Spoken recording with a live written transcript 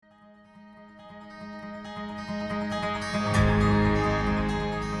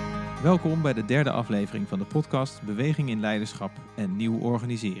Welkom bij de derde aflevering van de podcast Beweging in Leiderschap en Nieuw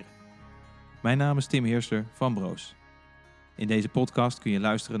Organiseren. Mijn naam is Tim Heerster van Broos. In deze podcast kun je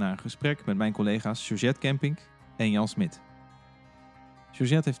luisteren naar een gesprek met mijn collega's Georgette Kempink en Jan Smit.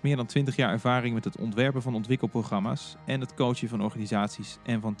 Georgette heeft meer dan 20 jaar ervaring met het ontwerpen van ontwikkelprogramma's en het coachen van organisaties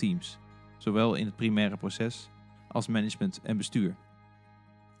en van teams, zowel in het primaire proces als management en bestuur.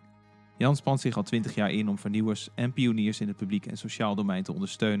 Jan spant zich al 20 jaar in om vernieuwers en pioniers in het publiek en sociaal domein te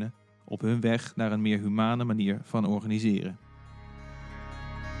ondersteunen op hun weg naar een meer humane manier van organiseren.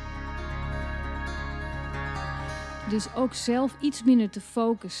 Dus ook zelf iets minder te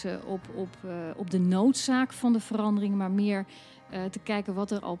focussen op de noodzaak van de verandering, maar meer te kijken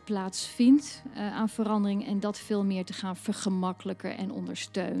wat er al plaatsvindt aan verandering en dat veel meer te gaan vergemakkelijken en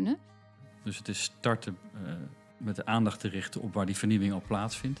ondersteunen. Dus het is starten met de aandacht te richten op waar die vernieuwing al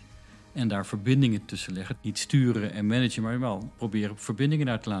plaatsvindt. En daar verbindingen tussen leggen. Niet sturen en managen, maar wel proberen verbindingen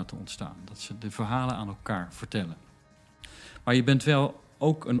daar te laten ontstaan. Dat ze de verhalen aan elkaar vertellen. Maar je bent wel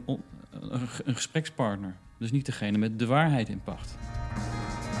ook een gesprekspartner. Dus niet degene met de waarheid in pacht.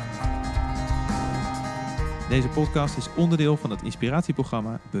 Deze podcast is onderdeel van het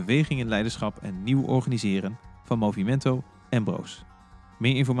inspiratieprogramma Beweging in Leiderschap en Nieuw Organiseren van Movimento en Broos.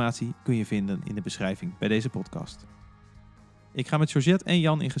 Meer informatie kun je vinden in de beschrijving bij deze podcast. Ik ga met Georgette en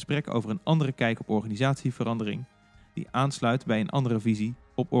Jan in gesprek over een andere kijk op organisatieverandering die aansluit bij een andere visie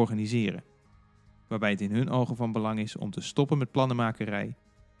op organiseren. Waarbij het in hun ogen van belang is om te stoppen met plannenmakerij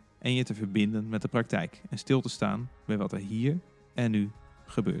en je te verbinden met de praktijk en stil te staan bij wat er hier en nu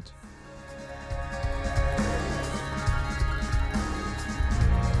gebeurt.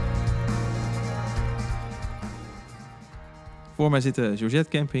 Voor mij zitten Georgette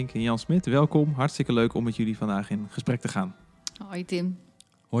Kempink en Jan Smit. Welkom, hartstikke leuk om met jullie vandaag in gesprek te gaan. Hoi Tim.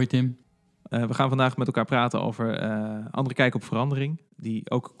 Hoi Tim. We gaan vandaag met elkaar praten over andere kijk op verandering. Die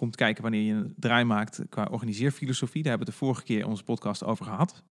ook komt kijken wanneer je een draai maakt qua organiseerfilosofie. Daar hebben we het de vorige keer in onze podcast over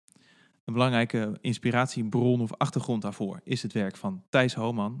gehad. Een belangrijke inspiratiebron of achtergrond daarvoor is het werk van Thijs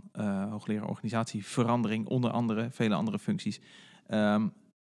Homan. Hoogleraar organisatieverandering, onder andere vele andere functies.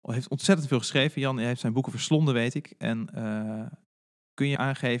 Heeft ontzettend veel geschreven. Jan heeft zijn boeken verslonden, weet ik. En kun je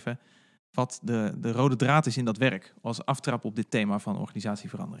aangeven wat de rode draad is in dat werk als aftrap op dit thema van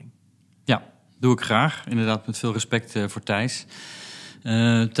organisatieverandering? Ja, doe ik graag. Inderdaad, met veel respect voor Thijs.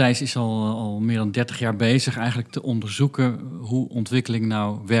 Thijs is al meer dan 30 jaar bezig eigenlijk te onderzoeken hoe ontwikkeling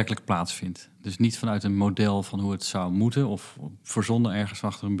nou werkelijk plaatsvindt. Dus niet vanuit een model van hoe het zou moeten of verzonnen ergens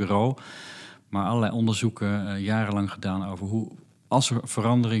achter een bureau. Maar allerlei onderzoeken jarenlang gedaan over hoe, als er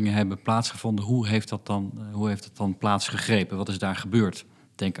veranderingen hebben plaatsgevonden, hoe heeft dat dan plaatsgegrepen? Wat is daar gebeurd?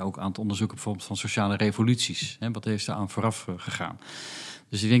 Denk ook aan het onderzoeken bijvoorbeeld van sociale revoluties. Hè, wat is er aan vooraf gegaan?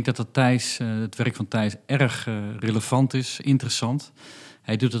 Dus ik denk dat het werk van Thijs erg relevant is, interessant.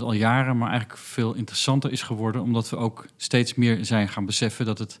 Hij doet het al jaren, maar eigenlijk veel interessanter is geworden, omdat we ook steeds meer zijn gaan beseffen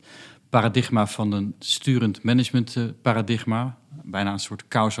dat het paradigma van een sturend management paradigma, bijna een soort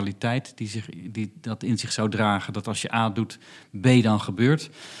causaliteit die dat in zich zou dragen, dat als je A doet, B dan gebeurt,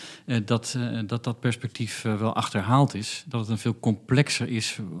 dat perspectief wel achterhaald is. Dat het een veel complexer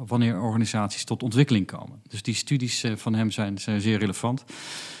is wanneer organisaties tot ontwikkeling komen. Dus die studies van hem zijn zeer relevant.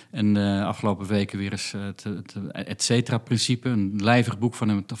 En afgelopen weken weer eens het et cetera-principe, een lijvig boek van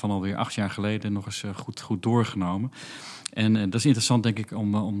hem van alweer 8 jaar geleden, nog eens goed doorgenomen. En dat is interessant, denk ik,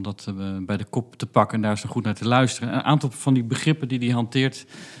 om dat bij de kop te pakken en daar eens goed naar te luisteren. Een aantal van die begrippen die hij hanteert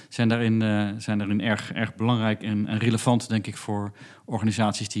zijn daarin erg belangrijk en relevant, denk ik, voor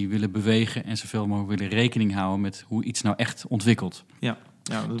organisaties die willen bewegen en zoveel mogelijk willen rekening houden met hoe iets nou echt ontwikkelt. Ja,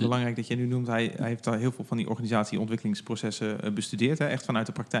 dat is belangrijk dat je nu noemt. Hij heeft al heel veel van die organisatieontwikkelingsprocessen bestudeerd. Hè? Echt vanuit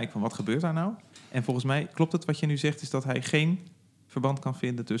de praktijk van wat gebeurt daar nou? En volgens mij klopt het wat je nu zegt, is dat hij geen verband kan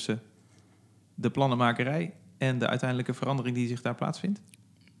vinden tussen de plannenmakerij en de uiteindelijke verandering die zich daar plaatsvindt?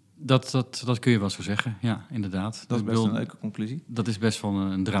 Dat kun je wel zo zeggen, ja, inderdaad. Dat is best een leuke conclusie. Dat is best wel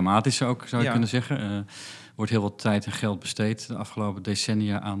een dramatische ook, zou je kunnen zeggen. Er wordt heel wat tijd en geld besteed de afgelopen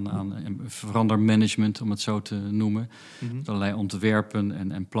decennia aan verandermanagement, om het zo te noemen. Mm-hmm. Allerlei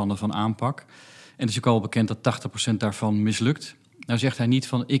ontwerpen en plannen van aanpak. En het is ook al bekend dat 80% daarvan mislukt. Nou zegt hij niet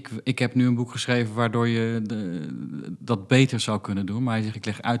van, ik heb nu een boek geschreven waardoor je dat beter zou kunnen doen. Maar hij zegt, ik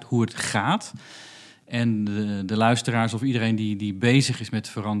leg uit hoe het gaat. En de luisteraars of iedereen die bezig is met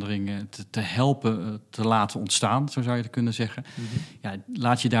veranderingen te helpen, te laten ontstaan, zo zou je het kunnen zeggen. Mm-hmm. Ja,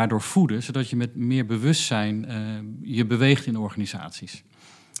 laat je daardoor voeden, zodat je met meer bewustzijn je beweegt in organisaties.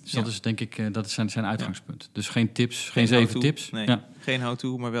 Dus dat is denk ik, dat is zijn uitgangspunt. Dus geen tips, geen Geen 7 how-to. tips. Nee, Ja. geen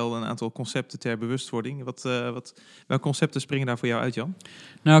how-to, maar wel een aantal concepten ter bewustwording. Welke concepten springen daar voor jou uit, Jan?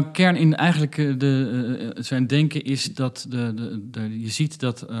 Nou, kern in eigenlijk zijn denken is dat je ziet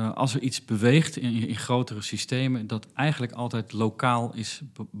dat als er iets beweegt in grotere systemen, dat eigenlijk altijd lokaal is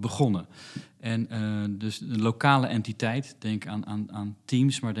begonnen. En dus de lokale entiteit, denk aan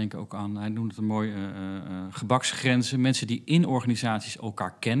teams, maar denk ook aan, hij noemt het een mooi, gebaksgrenzen. Mensen die in organisaties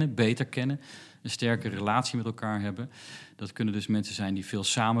elkaar kennen, beter kennen, een sterke relatie met elkaar hebben. Dat kunnen dus mensen zijn die veel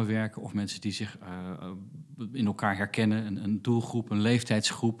samenwerken of mensen die zich in elkaar herkennen, een doelgroep, een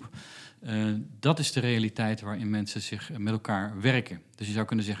leeftijdsgroep. Dat is de realiteit waarin mensen zich met elkaar werken. Dus je zou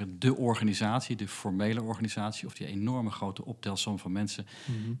kunnen zeggen, de organisatie, de formele organisatie, of die enorme grote optelsom van mensen,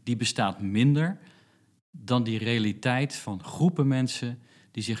 die bestaat minder dan die realiteit van groepen mensen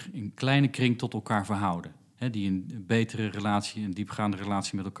die zich in kleine kring tot elkaar verhouden. Hè, die een betere relatie, een diepgaande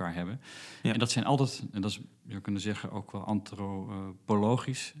relatie met elkaar hebben. Ja. En dat zijn altijd, en dat is, je zou kunnen zeggen, ook wel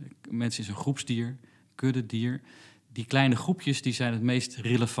antropologisch. Mensen is een groepsdier, kuddedier. Die kleine groepjes die zijn het meest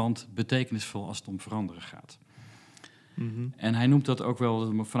relevant, betekenisvol als het om veranderen gaat. Mm-hmm. En hij noemt dat ook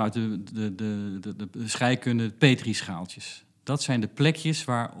wel vanuit de scheikunde petrischaaltjes. Dat zijn de plekjes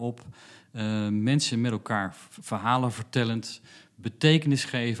waarop mensen met elkaar verhalen vertellend betekenis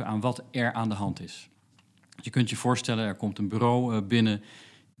geven aan wat er aan de hand is. Je kunt je voorstellen, er komt een bureau binnen,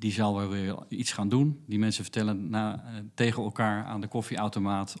 die zal wel weer iets gaan doen. Die mensen vertellen tegen elkaar aan de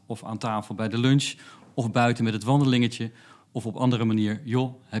koffieautomaat of aan tafel bij de lunch of buiten met het wandelingetje of op andere manier.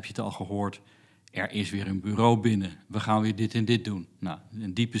 Joh, heb je het al gehoord? Er is weer een bureau binnen. We gaan weer dit en dit doen. Nou,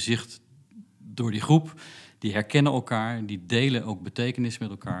 een diepe zicht door die groep. Die herkennen elkaar, die delen ook betekenis met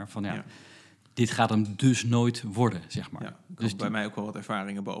elkaar. Van ja. Dit gaat hem dus nooit worden, zeg maar. Ja, er komen bij mij ook wel wat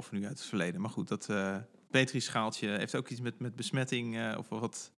ervaringen boven nu uit het verleden. Maar goed, dat petrischaaltje heeft ook iets met besmetting of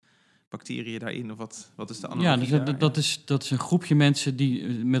wat bacteriën daarin? Of wat is de analogie daar? Dat is een groepje mensen die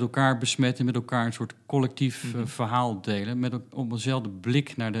met elkaar besmetten, met elkaar een soort collectief verhaal delen, op eenzelfde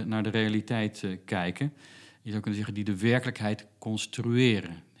blik naar de realiteit kijken. Je zou kunnen zeggen, die de werkelijkheid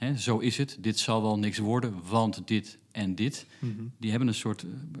construeren. Hè, zo is het, dit zal wel niks worden, want dit en dit. Mm-hmm. Die hebben een soort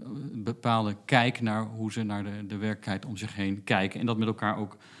bepaalde kijk naar hoe ze naar de werkelijkheid om zich heen kijken en dat met elkaar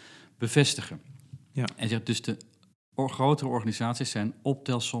ook bevestigen. Ja. En zegt dus de grotere organisaties zijn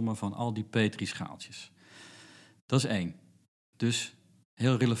optelsommen van al die petrischaaltjes. Dat is 1. Dus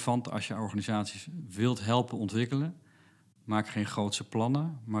heel relevant als je organisaties wilt helpen ontwikkelen. Maak geen grootse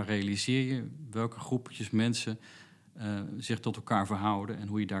plannen, maar realiseer je welke groepjes mensen zich tot elkaar verhouden en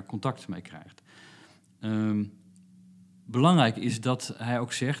hoe je daar contact mee krijgt. Belangrijk is dat hij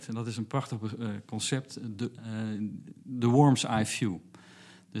ook zegt, en dat is een prachtig concept, de worm's eye view.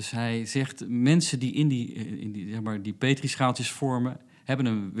 Dus hij zegt, mensen die in die petrischaaltjes vormen, hebben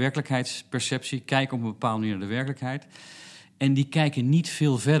een werkelijkheidsperceptie, kijken op een bepaalde manier naar de werkelijkheid. En die kijken niet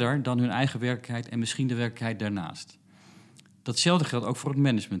veel verder dan hun eigen werkelijkheid en misschien de werkelijkheid daarnaast. Datzelfde geldt ook voor het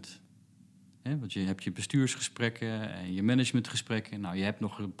management. Want je hebt je bestuursgesprekken en je managementgesprekken. Nou, je hebt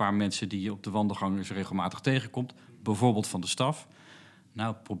nog een paar mensen die je op de wandelgang regelmatig tegenkomt, bijvoorbeeld van de staf.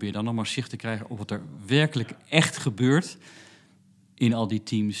 Nou, probeer dan nog maar zicht te krijgen op wat er werkelijk echt gebeurt in al die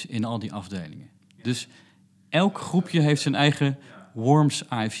teams, in al die afdelingen. Dus elk groepje heeft zijn eigen worm's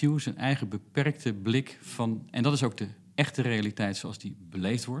eye view, zijn eigen beperkte blik van, en dat is ook de echte realiteit zoals die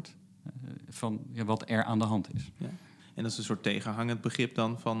beleefd wordt, van wat er aan de hand is. Ja. En dat is een soort tegenhangend begrip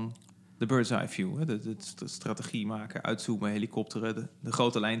dan van de bird's eye view. Hè? De strategie maken, uitzoomen, helikopteren, de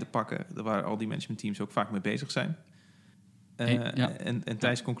grote lijn te pakken, waar al die managementteams ook vaak mee bezig zijn. En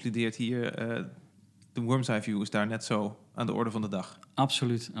Thijs concludeert hier, de worm's eye view is daar net zo aan de orde van de dag.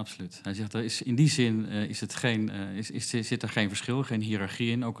 Absoluut, absoluut. Hij zegt, er is, in die zin zit er geen verschil, geen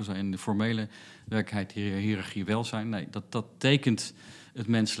hiërarchie in. Ook al zou in de formele werkelijkheid die hiërarchie wel zijn. Nee, dat tekent het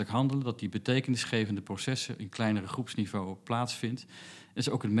menselijk handelen, dat die betekenisgevende processen in kleinere groepsniveau plaatsvindt. Dus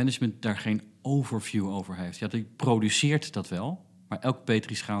ook het management daar geen overview over heeft. Ja, die produceert dat wel, maar elk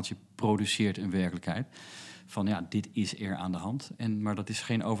petrischaaltje produceert een werkelijkheid. Van ja, dit is er aan de hand. Maar dat is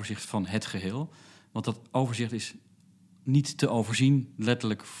geen overzicht van het geheel. Want dat overzicht is niet te overzien,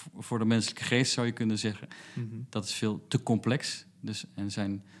 letterlijk voor de menselijke geest zou je kunnen zeggen. Mm-hmm. Dat is veel te complex. En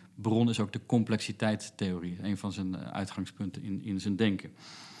zijn bron is ook de complexiteitstheorie. Een van zijn uitgangspunten in zijn denken.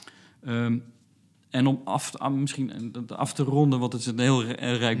 En om misschien af te ronden, want het is een heel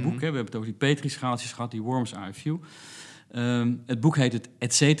rijk boek. Hè? We hebben het over die petrischaaltjes gehad, die worm's eye view. Het boek heet het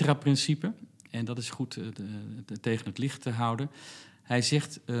et cetera-principe. En dat is goed tegen het licht te houden. Hij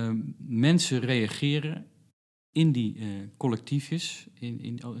zegt, mensen reageren in die collectiefjes,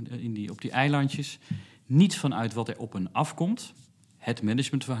 op die eilandjes, niet vanuit wat er op hen afkomt. het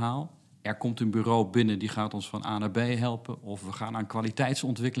managementverhaal. Er komt een bureau binnen die gaat ons van A naar B helpen. Of we gaan aan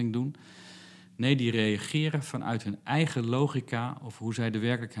kwaliteitsontwikkeling doen. Nee, die reageren vanuit hun eigen logica of hoe zij de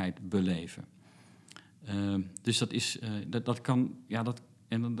werkelijkheid beleven. Dus dat is, dat kan, ja, dat,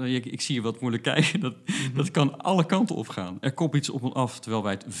 en ik zie je wat moeilijk kijken, dat kan alle kanten op gaan. Er komt iets op ons af terwijl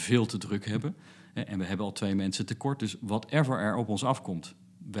wij het veel te druk hebben. En we hebben al 2 mensen tekort, dus whatever er op ons afkomt,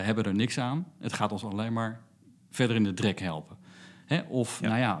 we hebben er niks aan. Het gaat ons alleen maar verder in de drek helpen. Of,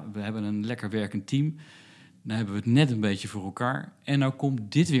 nou ja, we hebben een lekker werkend team. Dan hebben we het net een beetje voor elkaar. En nou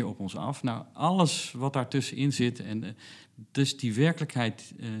komt dit weer op ons af. Nou, alles wat daartussenin zit. En dus die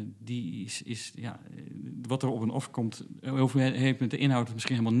werkelijkheid, die is wat er op en afkomt, heeft met de inhoud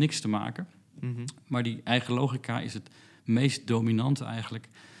misschien helemaal niks te maken. Mm-hmm. Maar die eigen logica is het meest dominante eigenlijk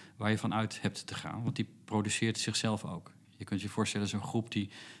waar je vanuit hebt te gaan. Want die produceert zichzelf ook. Je kunt je voorstellen, zo'n groep die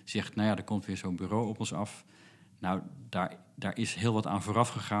zegt, nou ja, er komt weer zo'n bureau op ons af. Nou, daar is heel wat aan vooraf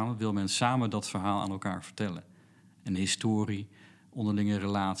gegaan. Wil men samen dat verhaal aan elkaar vertellen. Een historie, onderlinge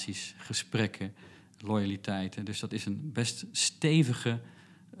relaties, gesprekken, loyaliteiten. Dus dat is een best stevige,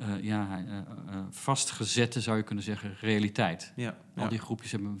 vastgezette, zou je kunnen zeggen, realiteit. Ja. Al die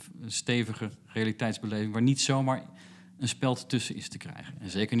groepjes hebben een stevige realiteitsbeleving waar niet zomaar een speld tussen is te krijgen. En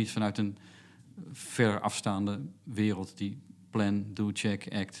zeker niet vanuit een verder afstaande wereld die plan, do, check,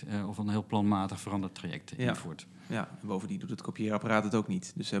 act of een heel planmatig veranderd traject invoert. Ja, en bovendien doet het kopieerapparaat het ook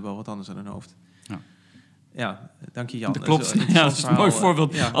niet. Dus ze hebben al wat anders aan hun hoofd. Ja, dank je Jan. Dat klopt. Dat is een mooi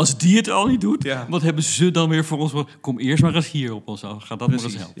voorbeeld. Ja. Als die het al niet doet, wat hebben ze dan weer voor ons? Kom eerst maar eens hier op ons af. Ga dat maar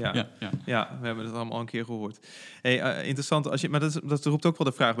eens helpen. Ja, we hebben het allemaal een keer gehoord. Hey, interessant. Maar dat roept ook wel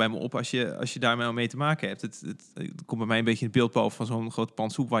de vraag bij me op. Als je daarmee mee te maken hebt. Het komt bij mij een beetje in het beeld boven van zo'n groot pan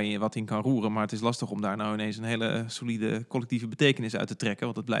soep waar je wat in kan roeren. Maar het is lastig om daar nou ineens een hele solide collectieve betekenis uit te trekken.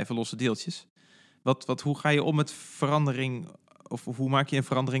 Want het blijven losse deeltjes. Hoe ga je om met verandering? Of hoe maak je een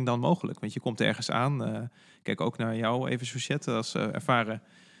verandering dan mogelijk? Want je komt ergens aan. Kijk ook naar jou even, Suchet, als ervaren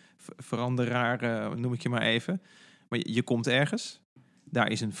veranderaar, noem ik je maar even. Maar je komt ergens. Daar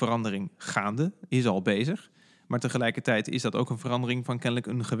is een verandering gaande, is al bezig. Maar tegelijkertijd is dat ook een verandering van kennelijk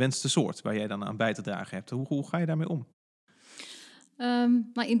een gewenste soort, waar jij dan aan bij te dragen hebt. Hoe ga je daarmee om?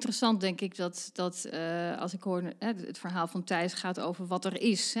 Maar interessant denk ik dat als ik hoor, het verhaal van Thijs gaat over wat er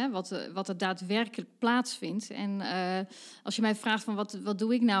is, wat er daadwerkelijk plaatsvindt. En als je mij vraagt van wat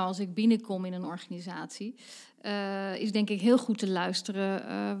doe ik nou als ik binnenkom in een organisatie, is denk ik heel goed te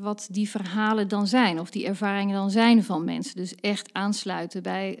luisteren wat die verhalen dan zijn, of die ervaringen dan zijn van mensen. Dus echt aansluiten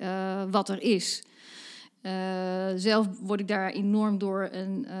bij wat er is. Zelf word ik daar enorm door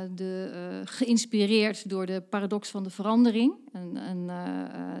geïnspireerd door de paradox van de verandering.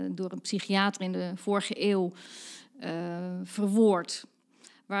 Door een psychiater in de vorige eeuw verwoord.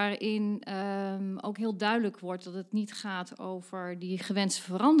 Waarin ook heel duidelijk wordt dat het niet gaat over die gewenste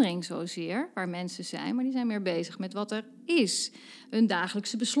verandering zozeer, waar mensen zijn, maar die zijn meer bezig met wat er is. Hun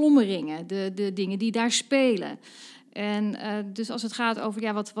dagelijkse beslommeringen, de dingen die daar spelen. En dus als het gaat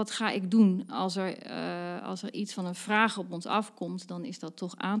over, wat ga ik doen als er iets van een vraag op ons afkomt, dan is dat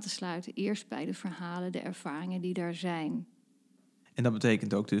toch aan te sluiten eerst bij de verhalen, de ervaringen die daar zijn. En dat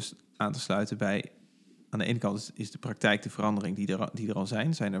betekent ook dus aan te sluiten bij, aan de ene kant is de praktijk de verandering die er al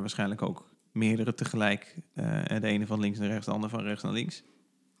zijn. Zijn er waarschijnlijk ook meerdere tegelijk. De ene van links naar rechts, de andere van rechts naar links.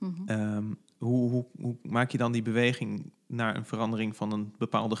 Mm-hmm. Hoe maak je dan die beweging naar een verandering van een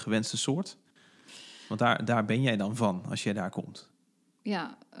bepaalde gewenste soort? Want daar ben jij dan van, als jij daar komt.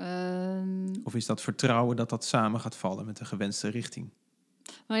 Ja. Of is dat vertrouwen dat samen gaat vallen met de gewenste richting?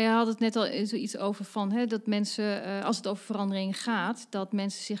 Nou, je had het net al zoiets over van dat mensen, als het over verandering gaat, dat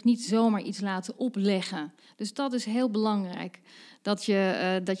mensen zich niet zomaar iets laten opleggen. Dus dat is heel belangrijk, dat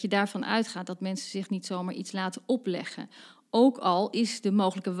je daarvan uitgaat dat mensen zich niet zomaar iets laten opleggen. Ook al is de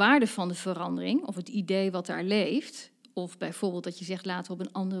mogelijke waarde van de verandering, of het idee wat daar leeft, of bijvoorbeeld dat je zegt, laten we op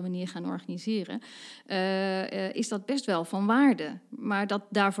een andere manier gaan organiseren, is dat best wel van waarde. Maar dat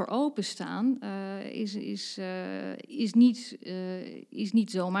daarvoor openstaan is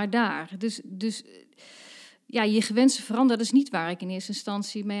niet zomaar daar. Dus je gewenste veranderen, dat is niet waar ik in eerste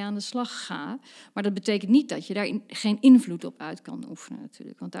instantie mee aan de slag ga. Maar dat betekent niet dat je daar geen invloed op uit kan oefenen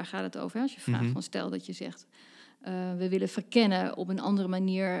natuurlijk. Want daar gaat het over. Als je vraagt van stel dat je zegt, we willen verkennen op een andere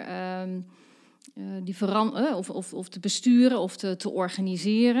manier of te besturen of te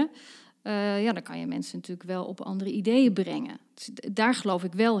organiseren. Dan kan je mensen natuurlijk wel op andere ideeën brengen. Dus daar geloof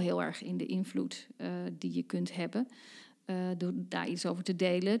ik wel heel erg in de invloed die je kunt hebben. Door daar iets over te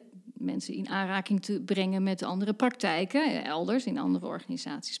delen, mensen in aanraking te brengen met andere praktijken, elders, in andere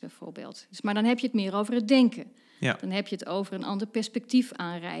organisaties bijvoorbeeld. Dus, maar dan heb je het meer over het denken. Ja. Dan heb je het over een ander perspectief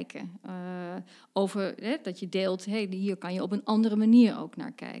aanreiken. Over dat je deelt, hier kan je op een andere manier ook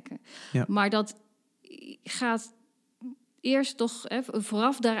naar kijken. Ja. Maar dat gaat eerst toch,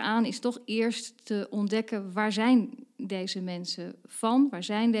 vooraf daaraan is toch eerst te ontdekken, waar zijn deze mensen van? Waar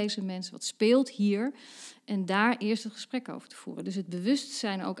zijn deze mensen? Wat speelt hier? En daar eerst een gesprek over te voeren. Dus het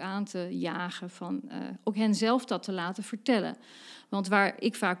bewustzijn ook aan te jagen van ook hen zelf dat te laten vertellen. Want waar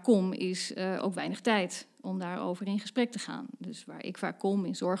ik vaak kom is ook weinig tijd om daarover in gesprek te gaan. Dus waar ik vaak kom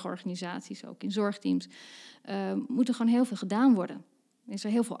in zorgorganisaties, ook in zorgteams, moet er gewoon heel veel gedaan worden. Is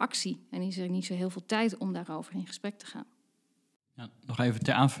er heel veel actie en is er niet zo heel veel tijd om daarover in gesprek te gaan. Ja, nog even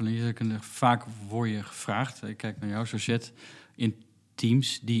ter aanvulling. Vaak word je gevraagd, ik kijk naar jou, Georgette, in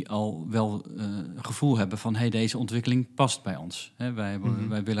teams die al wel een gevoel hebben van deze ontwikkeling past bij ons.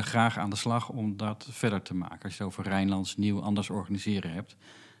 Wij willen graag aan de slag om dat verder te maken. Als je het over Rijnlands nieuw anders organiseren hebt.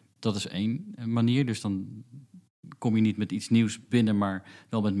 Dat is één manier. Dus dan kom je niet met iets nieuws binnen, maar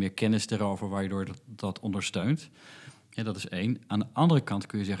wel met meer kennis erover, waardoor dat ondersteunt. Ja, dat is één. Aan de andere kant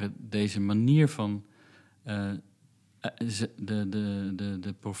kun je zeggen, deze manier van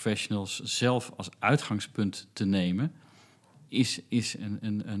de professionals zelf als uitgangspunt te nemen, is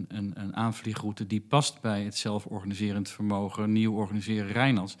een aanvliegroute die past bij het zelforganiserend vermogen, nieuw organiseren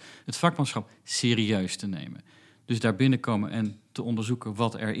Rijnlands. Het vakmanschap serieus te nemen. Dus daar binnenkomen en te onderzoeken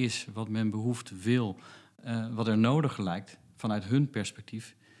wat er is, wat men behoeft, wil, wat er nodig lijkt vanuit hun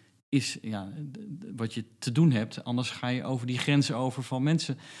perspectief, is wat je te doen hebt. Anders ga je over die grenzen over van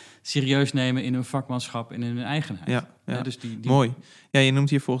mensen serieus nemen in hun vakmanschap en in hun eigenheid. Ja. Dus Mooi. Ja, je noemt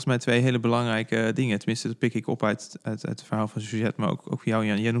hier volgens mij 2 hele belangrijke dingen. Tenminste, dat pik ik op uit het verhaal van Suzette, maar ook voor jou,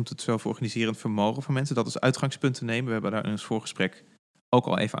 Jan. Jij noemt het zelforganiserend vermogen van mensen. Dat als uitgangspunt te nemen. We hebben daar in ons voorgesprek ook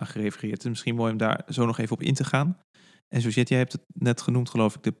al even aan gerefereerd. Het is misschien mooi om daar zo nog even op in te gaan. En Suzette, jij hebt het net genoemd,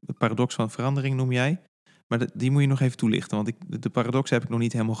 geloof ik, de paradox van verandering noem jij. Maar die moet je nog even toelichten, want de paradox heb ik nog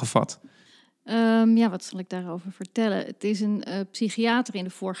niet helemaal gevat. Wat zal ik daarover vertellen? Het is een psychiater in de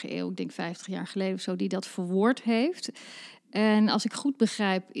vorige eeuw, ik denk 50 jaar geleden of zo, die dat verwoord heeft. En als ik goed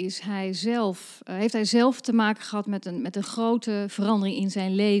begrijp, heeft hij zelf te maken gehad met een grote verandering in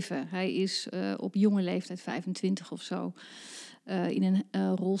zijn leven. Hij is op jonge leeftijd, 25 of zo, in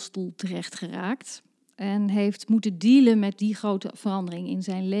een rolstoel terecht geraakt. En heeft moeten dealen met die grote verandering in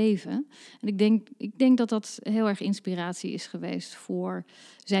zijn leven. En ik denk dat dat heel erg inspiratie is geweest voor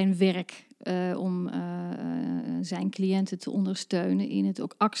zijn werk. Om zijn cliënten te ondersteunen in het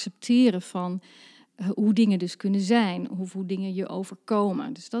ook accepteren van hoe dingen dus kunnen zijn. Hoe dingen je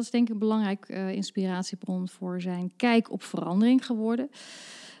overkomen. Dus dat is denk ik een belangrijke inspiratiebron voor zijn kijk op verandering geworden.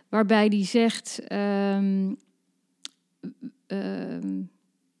 Waarbij hij zegt,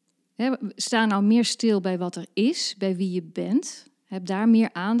 sta nou meer stil bij wat er is, bij wie je bent. Heb daar meer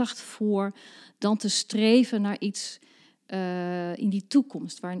aandacht voor dan te streven naar iets in die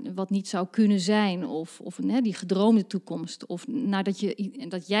toekomst, wat niet zou kunnen zijn, of die gedroomde toekomst, of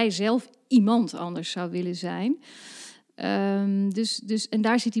dat jij zelf iemand anders zou willen zijn. En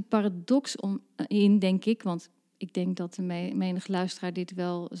daar zit die paradox in, denk ik, want ik denk dat de menige luisteraar dit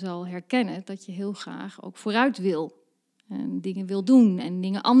wel zal herkennen, dat je heel graag ook vooruit wil. En dingen wil doen en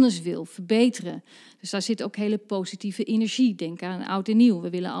dingen anders wil, verbeteren. Dus daar zit ook hele positieve energie. Denk aan oud en nieuw. We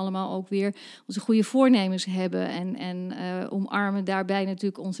willen allemaal ook weer onze goede voornemens hebben. En omarmen daarbij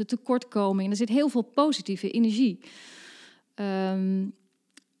natuurlijk onze tekortkomingen. Er zit heel veel positieve energie.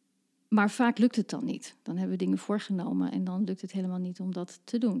 Maar vaak lukt het dan niet. Dan hebben we dingen voorgenomen en dan lukt het helemaal niet om dat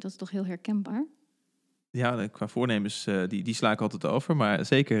te doen. Dat is toch heel herkenbaar? Ja, qua voornemens, die sla ik altijd over. Maar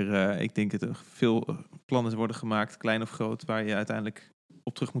zeker, ik denk dat er veel plannen worden gemaakt, klein of groot, waar je uiteindelijk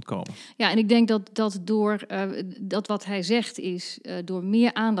op terug moet komen. Ja, en ik denk dat door dat wat hij zegt is, door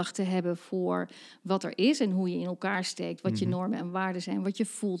meer aandacht te hebben voor wat er is en hoe je in elkaar steekt, wat je normen en waarden zijn, wat je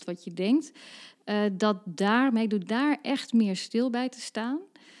voelt, wat je denkt, door daar echt meer stil bij te staan,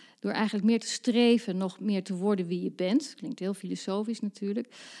 door eigenlijk meer te streven, nog meer te worden wie je bent, klinkt heel filosofisch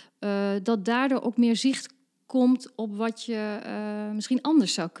natuurlijk, dat daardoor ook meer zicht komt op wat je misschien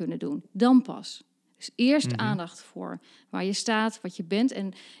anders zou kunnen doen, dan pas. Dus eerst aandacht voor waar je staat, wat je bent.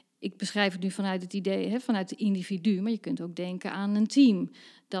 En ik beschrijf het nu vanuit het idee, vanuit de individu, maar je kunt ook denken aan een team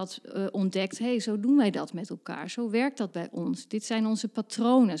dat ontdekt, zo doen wij dat met elkaar, zo werkt dat bij ons. Dit zijn onze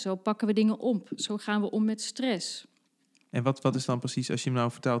patronen, zo pakken we dingen op, zo gaan we om met stress. En wat is dan precies, als je hem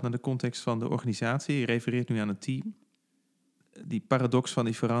nou vertaalt naar de context van de organisatie, je refereert nu aan een team, die paradox van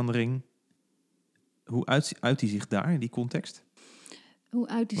die verandering, hoe uit die zich daar in die context? Hoe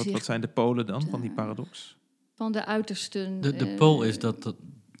uit die zich... Wat zijn de polen dan van die paradox? Van de uitersten. De pool is dat,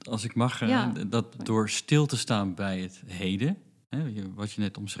 als ik mag, dat door stil te staan bij het heden, wat je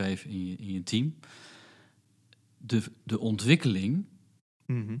net omschreef in je team, de ontwikkeling,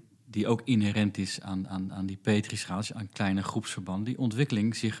 Mhm. die ook inherent is aan die petrischaals, aan kleine groepsverbanden, die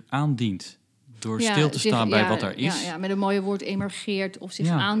ontwikkeling zich aandient. Door stil te staan bij wat er is. Ja, met een mooie woord emergeert of zich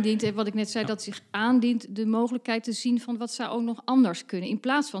Ja. aandient. En wat ik net zei, dat zich aandient de mogelijkheid te zien van wat zou ook nog anders kunnen. In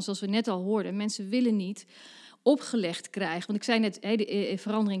plaats van, zoals we net al hoorden, mensen willen niet opgelegd krijgen. Want ik zei net, de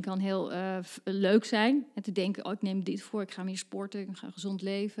verandering kan heel leuk zijn. En te denken, ik neem dit voor, ik ga meer sporten, ik ga gezond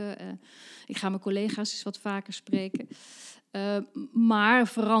leven. Ik ga mijn collega's eens wat vaker spreken. Maar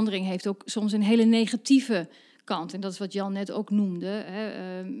verandering heeft ook soms een hele negatieve kant. En dat is wat Jan net ook noemde.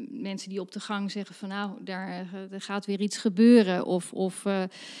 Hè. Mensen die op de gang zeggen van nou, daar gaat weer iets gebeuren. Of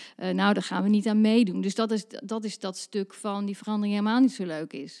nou, daar gaan we niet aan meedoen. Dus dat is dat stuk van die verandering helemaal niet zo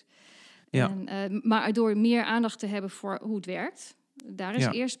leuk is. Ja. Maar door meer aandacht te hebben voor hoe het werkt, daar is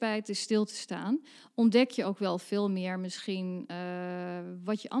eerst bij te stil te staan, ontdek je ook wel veel meer misschien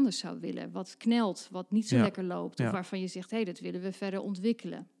wat je anders zou willen. Wat knelt, wat niet zo lekker loopt. Of waarvan je zegt, dat willen we verder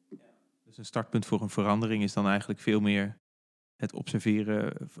ontwikkelen. Dus een startpunt voor een verandering is dan eigenlijk veel meer het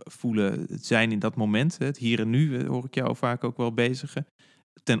observeren, voelen, het zijn in dat moment. Het hier en nu hoor ik jou vaak ook wel bezigen.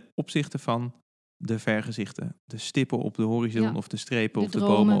 Ten opzichte van de vergezichten. De stippen op de horizon of de strepen of de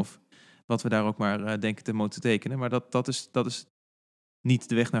bomen. Of wat we daar ook maar denken te moeten tekenen. Maar dat is niet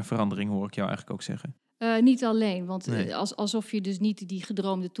de weg naar verandering, hoor ik jou eigenlijk ook zeggen. Niet alleen, want alsof je dus niet die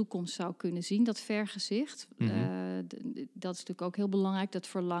gedroomde toekomst zou kunnen zien, dat vergezicht. Mm-hmm. Dat is natuurlijk ook heel belangrijk, dat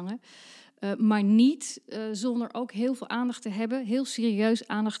verlangen. Maar niet zonder ook heel veel aandacht te hebben, heel serieus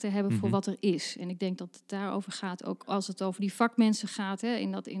aandacht te hebben voor wat er is. En ik denk dat het daarover gaat, ook als het over die vakmensen gaat,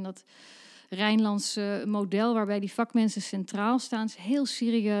 in dat Rijnlandse model waarbij die vakmensen centraal staan, is heel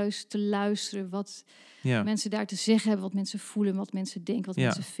serieus te luisteren wat mensen daar te zeggen hebben, wat mensen voelen, wat mensen denken, wat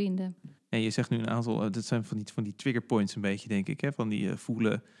mensen vinden. En je zegt nu een aantal, dat zijn van die trigger points een beetje, denk ik, hè? Van die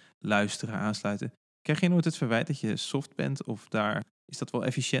voelen, luisteren, aansluiten. Krijg je nooit het verwijt dat je soft bent of is dat wel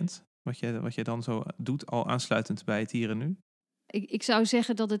efficiënt? Wat je dan zo doet, al aansluitend bij het hier en nu? Ik zou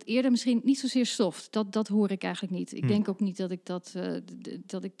zeggen dat het eerder misschien niet zozeer soft. Dat hoor ik eigenlijk niet. Ik denk ook niet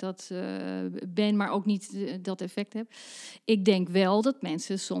dat ik dat ben, maar ook niet dat effect heb. Ik denk wel dat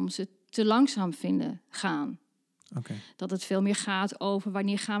mensen soms het te langzaam vinden gaan. Okay. Dat het veel meer gaat over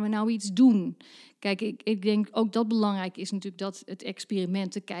wanneer gaan we nou iets doen. Kijk, ik denk ook dat belangrijk is natuurlijk dat het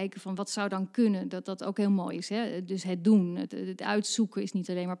experiment te kijken van wat zou dan kunnen. Dat ook heel mooi is. Hè? Dus het doen, het uitzoeken is niet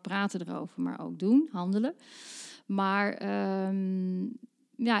alleen maar praten erover, maar ook doen, handelen. Maar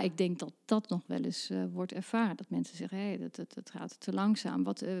ik denk dat dat nog wel eens wordt ervaren. Dat mensen zeggen, dat gaat te langzaam.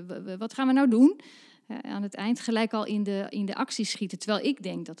 Wat gaan we nou doen? Aan het eind gelijk al in de actie schieten. Terwijl ik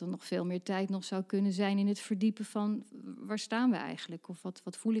denk dat er nog veel meer tijd nog zou kunnen zijn in het verdiepen van waar staan we eigenlijk? Of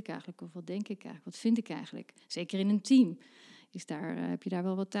wat voel ik eigenlijk? Of wat denk ik eigenlijk? Wat vind ik eigenlijk? Zeker in een team. Dus heb je daar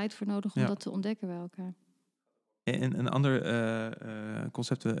wel wat tijd voor nodig om dat te ontdekken bij elkaar. En een ander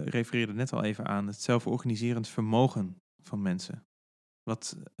concept, we refereerden net al even aan, het zelforganiserend vermogen van mensen.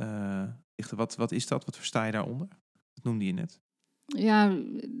 Wat is dat? Wat versta je daaronder? Dat noemde je net. Ja,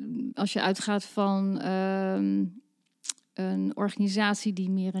 als je uitgaat van een organisatie die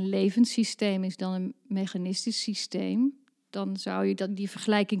meer een levenssysteem is dan een mechanistisch systeem, dan zou je die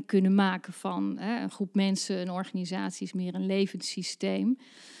vergelijking kunnen maken van een groep mensen, een organisatie is meer een levenssysteem.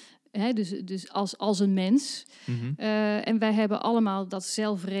 Dus als een mens. Mm-hmm. En wij hebben allemaal dat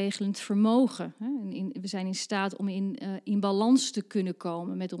zelfregelend vermogen. We zijn in staat om in balans te kunnen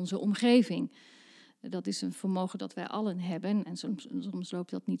komen met onze omgeving. Dat is een vermogen dat wij allen hebben. En soms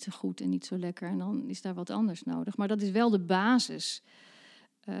loopt dat niet zo goed en niet zo lekker. En dan is daar wat anders nodig. Maar dat is wel de basis.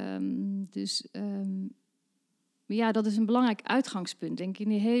 Dat is een belangrijk uitgangspunt. Denk ik in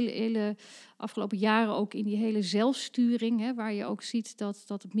die hele afgelopen jaren ook in die hele zelfsturing. Waar je ook ziet dat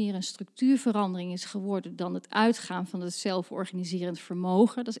het meer een structuurverandering is geworden dan het uitgaan van het zelforganiserend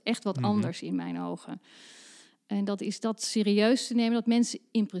vermogen. Dat is echt wat anders in mijn ogen. En dat is dat serieus te nemen, dat mensen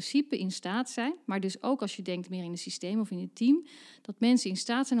in principe in staat zijn, maar dus ook als je denkt meer in het systeem of in het team, dat mensen in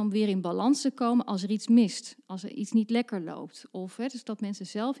staat zijn om weer in balans te komen als er iets mist, als er iets niet lekker loopt. Of dus dat mensen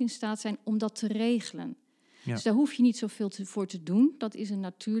zelf in staat zijn om dat te regelen. Ja. Dus daar hoef je niet zoveel voor te doen. Dat is een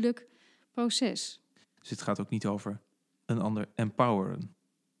natuurlijk proces. Dus het gaat ook niet over een ander empoweren.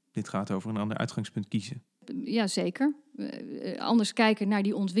 Dit gaat over een ander uitgangspunt kiezen. Ja, zeker. Anders kijken naar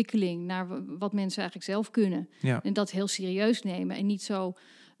die ontwikkeling, naar wat mensen eigenlijk zelf kunnen. Ja. En dat heel serieus nemen. En niet zo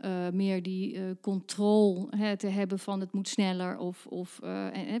meer die controle te hebben van het moet sneller. Of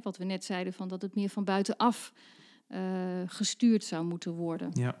wat we net zeiden, van dat het meer van buitenaf gestuurd zou moeten worden.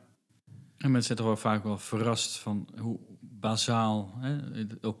 Ja. En mensen zijn toch wel vaak wel verrast van hoe bazaal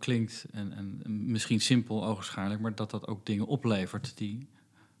het ook klinkt. En misschien simpel ogenschijnlijk, maar dat ook dingen oplevert die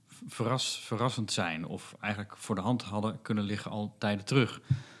verrassend zijn of eigenlijk voor de hand hadden kunnen liggen al tijden terug.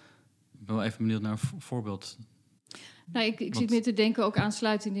 Ik ben wel even benieuwd naar een voorbeeld. Nou, ik zit meer te denken, ook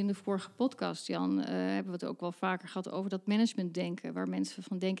aansluitend in de vorige podcast, Jan, hebben we het ook wel vaker gehad over dat managementdenken, waar mensen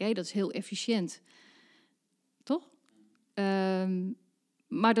van denken, dat is heel efficiënt. Toch?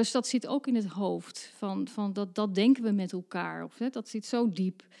 Maar dus dat zit ook in het hoofd, van dat denken we met elkaar, of dat zit zo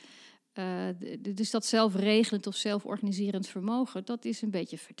diep. Dus dat zelfregelend of zelforganiserend vermogen, dat is een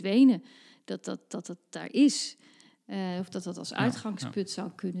beetje verdwenen. Dat het daar is. Of dat als uitgangspunt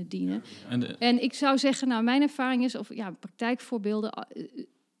zou kunnen dienen. En ik zou zeggen, mijn ervaring is, praktijkvoorbeelden.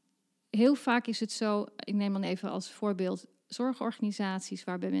 Heel vaak is het zo, ik neem dan even als voorbeeld zorgorganisaties,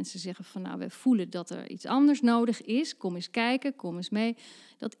 waarbij mensen zeggen van, we voelen dat er iets anders nodig is. Kom eens kijken, kom eens mee.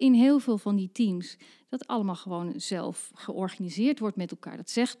 Dat in heel veel van die teams dat allemaal gewoon zelf georganiseerd wordt met elkaar. Dat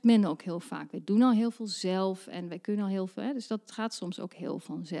zegt men ook heel vaak. We doen al heel veel zelf en wij kunnen al heel veel. Dus dat gaat soms ook heel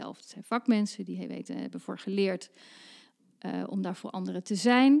vanzelf. Het zijn vakmensen die hebben voor geleerd om daar voor anderen te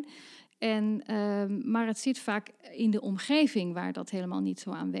zijn. Maar het zit vaak in de omgeving waar dat helemaal niet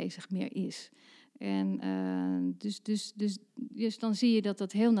zo aanwezig meer is. En dus dan zie je dat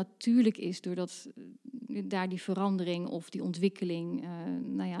dat heel natuurlijk is, doordat daar die verandering of die ontwikkeling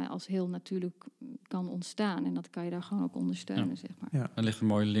als heel natuurlijk kan ontstaan. En dat kan je daar gewoon ook ondersteunen, zeg maar. Ja. Er ligt een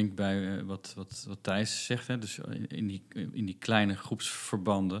mooie link bij wat Thijs zegt. Hè? Dus in die kleine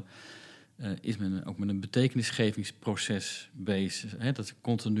groepsverbanden is men ook met een betekenisgevingsproces bezig. Hè? Dat is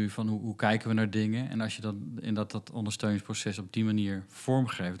continu van hoe kijken we naar dingen. En als je dat ondersteuningsproces op die manier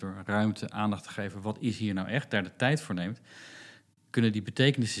vormgeeft, door ruimte, aandacht te geven, wat is hier nou echt, daar de tijd voor neemt, kunnen die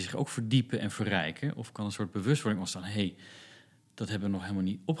betekenissen zich ook verdiepen en verrijken. Of kan een soort bewustwording ontstaan. Dat hebben we nog helemaal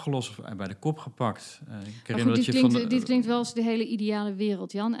niet opgelost of bij de kop gepakt. Dit klinkt wel als de hele ideale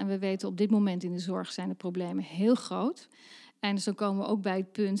wereld, Jan. En we weten op dit moment in de zorg zijn de problemen heel groot. En dus dan komen we ook bij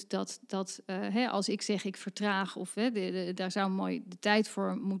het punt dat als ik zeg ik vertraag, of daar zou mooi de tijd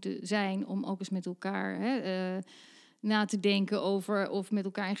voor moeten zijn om ook eens met elkaar na te denken over of met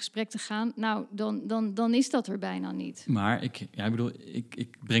elkaar in gesprek te gaan. Nou, dan is dat er bijna niet. Maar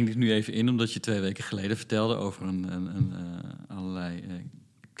ik breng dit nu even in, omdat je 2 weken geleden vertelde over allerlei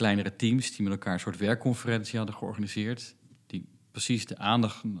kleinere teams die met elkaar een soort werkconferentie hadden georganiseerd, die precies de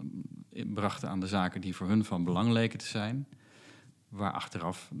aandacht brachten aan de zaken die voor hun van belang leken te zijn. Waar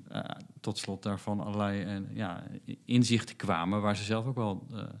achteraf tot slot daarvan allerlei inzichten kwamen, waar ze zelf ook wel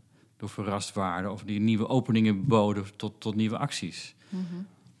door verrast waren, of die nieuwe openingen boden tot nieuwe acties. Mm-hmm.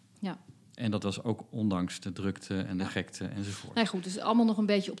 Ja. En dat was ook ondanks de drukte en de gekte enzovoort. Nee, goed, dus allemaal nog een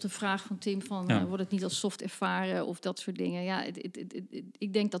beetje op de vraag van Tim van wordt het niet als soft ervaren of dat soort dingen. Ja,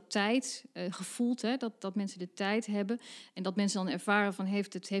 ik denk dat tijd, gevoeld, dat mensen de tijd hebben en dat mensen dan ervaren van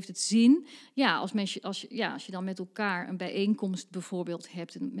heeft het zin. Ja, als je dan met elkaar een bijeenkomst bijvoorbeeld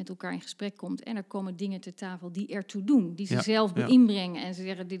hebt en met elkaar in gesprek komt en er komen dingen ter tafel die ertoe doen, die ze zelf inbrengen en ze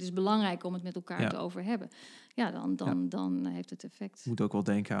zeggen dit is belangrijk om het met elkaar te over hebben. Ja, dan heeft het effect. Je moet ook wel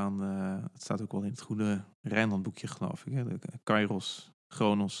denken aan, het staat ook wel in het goede Rijnlandboekje, geloof ik. Hè? De Kairos,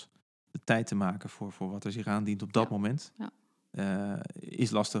 Chronos, de tijd te maken voor wat er zich aandient op dat moment. Ja. Is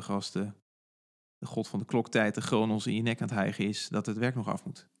lastig als de god van de kloktijd, de Chronos, in je nek aan het hijgen is, dat het werk nog af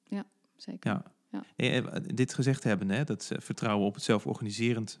moet. Ja, zeker. Ja. Dit gezegd hebben, dat vertrouwen op het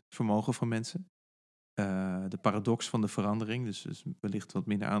zelforganiserend vermogen van mensen. De paradox van de verandering, dus wellicht wat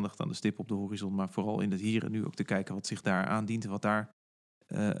minder aandacht aan de stip op de horizon, maar vooral in het hier en nu ook te kijken wat zich daar aandient en wat daar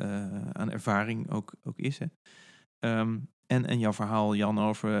aan ervaring ook is. Hè. En jouw verhaal, Jan,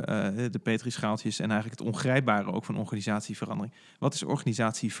 over de petrischaaltjes en eigenlijk het ongrijpbare ook van organisatieverandering. Wat is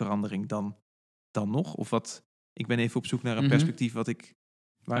organisatieverandering dan nog? Of wat? Ik ben even op zoek naar een perspectief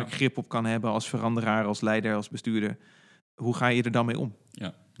waar ik grip op kan hebben als veranderaar, als leider, als bestuurder. Hoe ga je er dan mee om?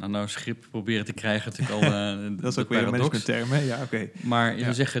 Ja, nou schip proberen te krijgen natuurlijk al dat is ook weer een managementterm, hè? Ja, oké. Maar je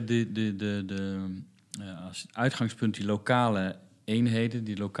zou zeggen, als uitgangspunt die lokale eenheden,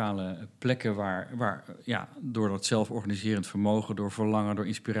 die lokale plekken waar door dat zelforganiserend vermogen, door verlangen, door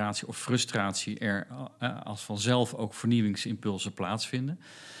inspiratie of frustratie er als vanzelf ook vernieuwingsimpulsen plaatsvinden.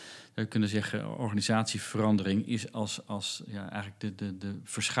 We kunnen zeggen, organisatieverandering is als eigenlijk de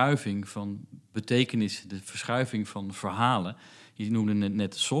verschuiving van betekenis, de verschuiving van verhalen. Je noemde het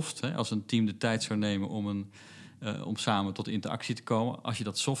net soft. Hè? Als een team de tijd zou nemen om samen tot interactie te komen. Als je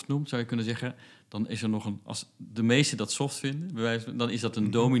dat soft noemt, zou je kunnen zeggen, dan is er nog als de meesten dat soft vinden, dan is dat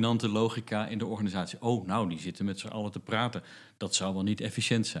een dominante logica in de organisatie. Oh, nou, die zitten met z'n allen te praten. Dat zou wel niet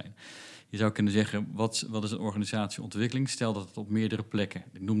efficiënt zijn. Je zou kunnen zeggen, wat is een organisatieontwikkeling? Stel dat het op meerdere plekken,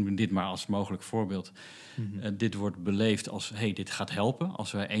 ik noem dit maar als mogelijk voorbeeld, dit wordt beleefd als, dit gaat helpen.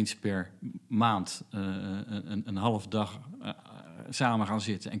 Als wij eens per maand een half dag samen gaan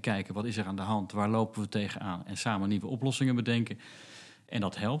zitten en kijken wat is er aan de hand, waar lopen we tegenaan en samen nieuwe oplossingen bedenken. En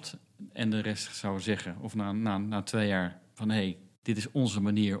dat helpt. En de rest zou zeggen, of na 2 jaar van dit is onze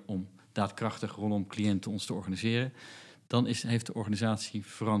manier om daadkrachtig rondom cliënten ons te organiseren. Dan heeft de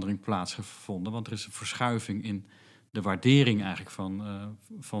organisatieverandering plaatsgevonden, want er is een verschuiving in de waardering eigenlijk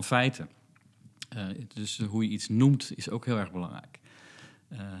van feiten. Dus hoe je iets noemt is ook heel erg belangrijk.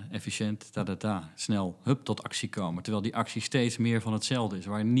 Efficiënt, snel, tot actie komen. Terwijl die actie steeds meer van hetzelfde is.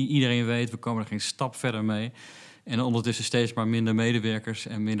 Waar niet iedereen weet, we komen er geen stap verder mee. En ondertussen steeds maar minder medewerkers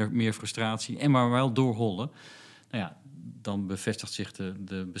en meer frustratie. En maar wel doorhollen. Nou ja, dan bevestigt zich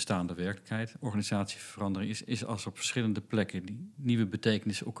de bestaande werkelijkheid. Organisatieverandering is als op verschillende plekken die nieuwe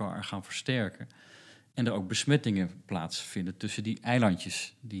betekenissen elkaar gaan versterken. En er ook besmettingen plaatsvinden tussen die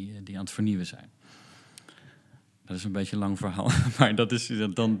eilandjes die aan het vernieuwen zijn. Dat is een beetje een lang verhaal, maar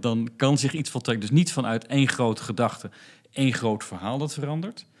dan kan zich iets voltrekken. Dus niet vanuit één grote gedachte, één groot verhaal dat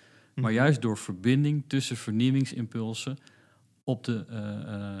verandert. Maar juist door verbinding tussen vernieuwingsimpulsen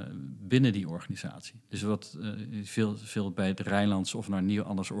binnen die organisatie. Dus wat veel bij de Rijnlands of naar Nieuw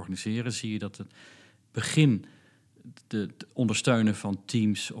Anders organiseren, zie je dat het begin het ondersteunen van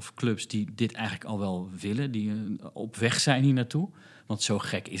teams of clubs die dit eigenlijk al wel willen, die op weg zijn hier naartoe. Want zo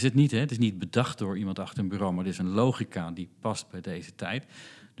gek is het niet. Hè? Het is niet bedacht door iemand achter een bureau, maar het is een logica die past bij deze tijd.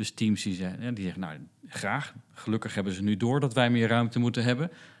 Dus teams die zeggen, nou graag, gelukkig hebben ze nu door dat wij meer ruimte moeten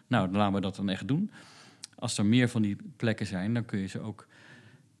hebben. Nou, dan laten we dat dan echt doen. Als er meer van die plekken zijn, dan kun je ze ook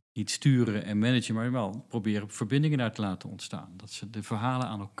niet sturen en managen, maar wel proberen verbindingen daar te laten ontstaan. Dat ze de verhalen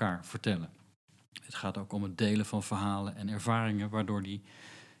aan elkaar vertellen. Het gaat ook om het delen van verhalen en ervaringen, waardoor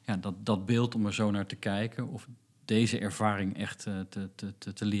dat beeld, om er zo naar te kijken, of deze ervaring echt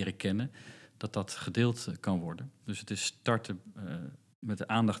te leren kennen, dat gedeeld kan worden. Dus het is starten met de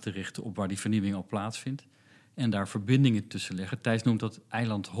aandacht te richten op waar die vernieuwing al plaatsvindt en daar verbindingen tussen leggen. Thijs noemt dat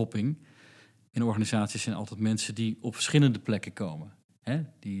eilandhopping. In organisaties zijn altijd mensen die op verschillende plekken komen. Hè?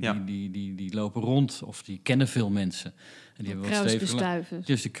 Die lopen rond of die kennen veel mensen. En die hebben kruisbestuivers.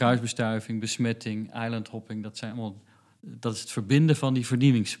 Dus de kruisbestuiving, besmetting, eilandhopping, dat is het verbinden van die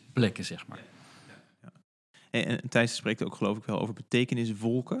vernieuwingsplekken, zeg maar. Ja. En Thijs spreekt ook geloof ik wel over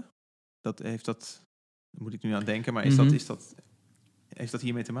betekeniswolken. Daar moet ik nu aan denken, maar heeft dat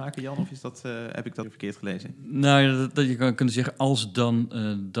hiermee te maken, Jan? Of heb ik dat verkeerd gelezen? Nou, je kan kunnen zeggen, als dan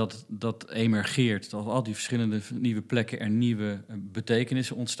dat emergeert, als al die verschillende nieuwe plekken er nieuwe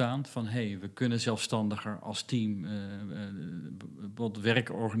betekenissen ontstaan, van we kunnen zelfstandiger als team werk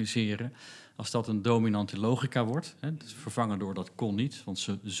organiseren. Als dat een dominante logica wordt, dus vervangen door dat kon niet, want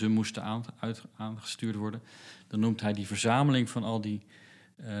ze moesten aangestuurd worden, dan noemt hij die verzameling van al die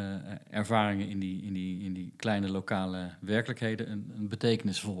ervaringen in die kleine lokale werkelijkheden een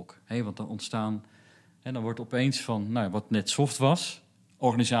betekenisvolk. Want dan ontstaan, dan wordt opeens van, wat net soft was,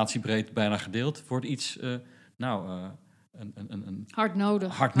 organisatiebreed bijna gedeeld, wordt iets, hard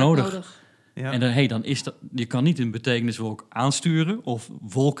nodig. Ja. En dan is dat, je kan niet een betekeniswolk aansturen of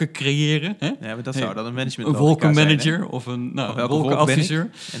wolken creëren. Hè? Ja, maar dat zou dan een management een wolkenmanager of een wolkenadviseur.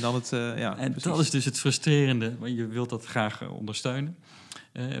 En dan dat is dus het frustrerende, want je wilt dat graag ondersteunen.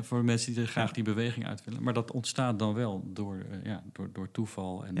 Voor mensen die graag die beweging uit willen. Maar dat ontstaat dan wel door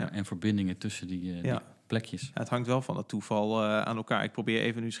toeval en verbindingen tussen die plekjes. Ja, het hangt wel van het toeval aan elkaar. Ik probeer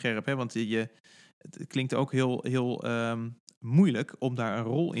even nu scherp, want het klinkt ook heel moeilijk om daar een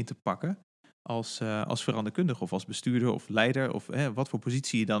rol in te pakken als veranderkundige of als bestuurder of leider of wat voor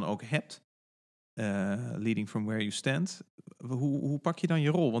positie je dan ook hebt. Leading from where you stand. Hoe pak je dan je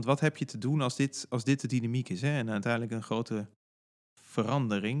rol? Want wat heb je te doen als dit de dynamiek is? En uiteindelijk een grote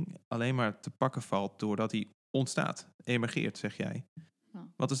verandering alleen maar te pakken valt doordat die ontstaat, emergeert, zeg jij. Ja.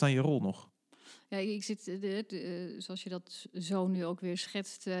 Wat is dan je rol nog? Ja, ik zit, zoals je dat zo nu ook weer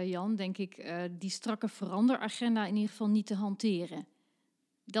schetst, Jan, denk ik, die strakke veranderagenda in ieder geval niet te hanteren.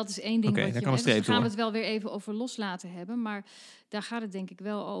 Dat is één ding wat je... Dus gaan we het wel weer even over loslaten hebben, maar daar gaat het denk ik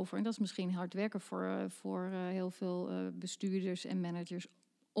wel over. En dat is misschien hard werken voor heel veel bestuurders en managers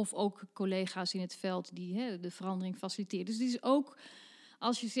of ook collega's in het veld die de verandering faciliteren. Dus het is ook,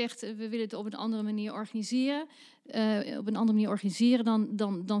 als je zegt, we willen het op een andere manier organiseren,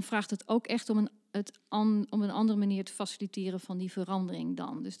 dan vraagt het ook echt om een andere manier te faciliteren van die verandering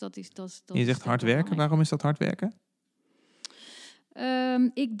dan. Dus dat je zegt hard werken. Waarom is dat hard werken?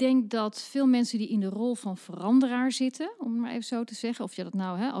 Ik denk dat veel mensen die in de rol van veranderaar zitten, om het maar even zo te zeggen, of je dat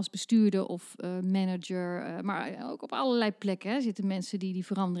nou als bestuurder of manager, maar ook op allerlei plekken zitten mensen die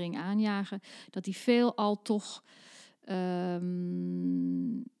verandering aanjagen, dat die veel al toch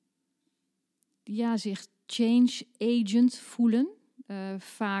zich change agent voelen.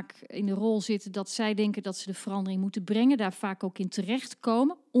 vaak in de rol zitten dat zij denken dat ze de verandering moeten brengen. Daar vaak ook in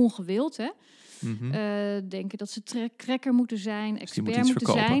terechtkomen, ongewild. Hè? Denken dat ze trekker moeten zijn, expert moeten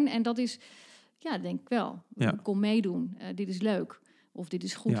verkopen. zijn. En dat is, denk ik wel. Ja. Kom meedoen, dit is leuk. Of dit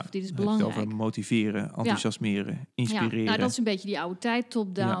is goed, of dit is Het belangrijk. over motiveren, enthousiasmeren, inspireren. Ja, dat is een beetje die oude tijd,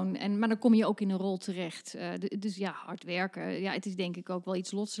 top-down. Ja. Maar dan kom je ook in een rol terecht. Dus hard werken. Ja, het is denk ik ook wel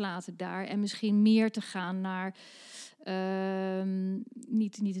iets loslaten daar. En misschien meer te gaan naar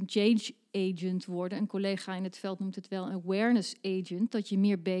niet een change agent worden. Een collega in het veld noemt het wel een awareness agent. Dat je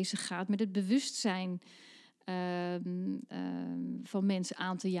meer bezig gaat met het bewustzijn van mensen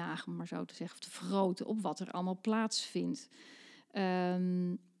aan te jagen, maar zo te zeggen. Of te vergroten op wat er allemaal plaatsvindt.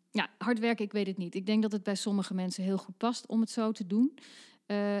 Hard werken, ik weet het niet. Ik denk dat het bij sommige mensen heel goed past om het zo te doen.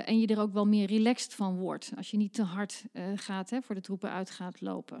 En je er ook wel meer relaxed van wordt. Als je niet te hard gaat, voor de troepen uit gaat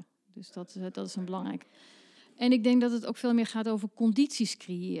lopen. Dus dat is een belangrijk. En ik denk dat het ook veel meer gaat over condities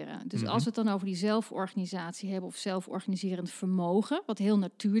creëren. Dus als we het dan over die zelforganisatie hebben of zelforganiserend vermogen, wat heel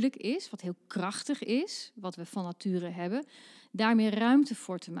natuurlijk is, wat heel krachtig is, wat we van nature hebben, daar meer ruimte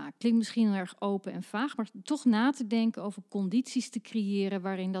voor te maken. Klinkt misschien heel erg open en vaag, maar toch na te denken over condities te creëren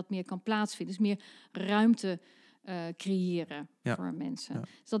waarin dat meer kan plaatsvinden. Dus meer ruimte creëren voor mensen. Ja.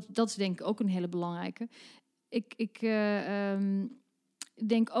 Dus dat is denk ik ook een hele belangrijke. Ik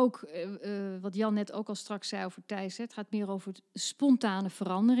denk ook, wat Jan net ook al straks zei over Thijs, het gaat meer over spontane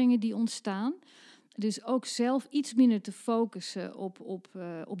veranderingen die ontstaan. Dus ook zelf iets minder te focussen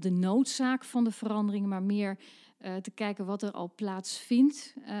op de noodzaak van de veranderingen, maar meer te kijken wat er al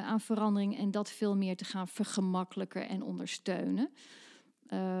plaatsvindt aan verandering en dat veel meer te gaan vergemakkelijken en ondersteunen.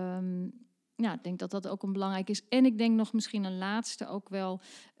 Ik denk dat dat ook een belangrijk is. En ik denk nog misschien een laatste ook wel.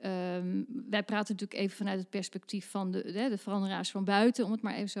 Wij praten natuurlijk even vanuit het perspectief van de veranderaars van buiten, om het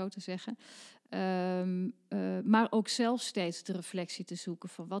maar even zo te zeggen. Maar ook zelf steeds de reflectie te zoeken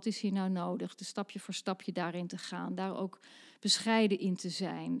van wat is hier nou nodig? De stapje voor stapje daarin te gaan. Daar ook bescheiden in te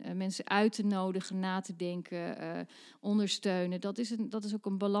zijn. Mensen uit te nodigen, na te denken, ondersteunen. Dat is ook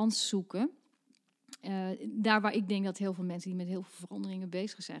een balans zoeken. Daar waar ik denk dat heel veel mensen die met heel veel veranderingen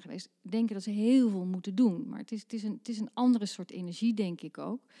bezig zijn geweest, denken dat ze heel veel moeten doen. Maar het is een andere soort energie, denk ik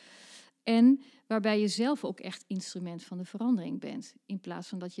ook. En waarbij je zelf ook echt instrument van de verandering bent. In plaats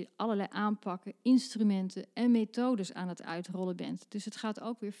van dat je allerlei aanpakken, instrumenten en methodes aan het uitrollen bent. Dus het gaat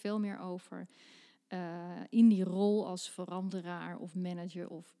ook weer veel meer over in die rol als veranderaar of manager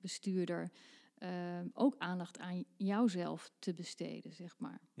of bestuurder. Ook aandacht aan jouzelf te besteden, zeg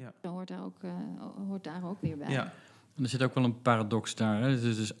maar. Ja. Dat hoort daar ook weer bij. Ja. En er zit ook wel een paradox daar. Hè?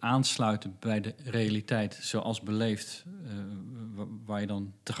 Dus aansluiten bij de realiteit zoals beleefd. Waar je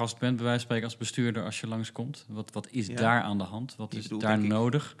dan te gast bent, bij wijze van spreken, als bestuurder als je langskomt. Wat is daar aan de hand? Wat is daar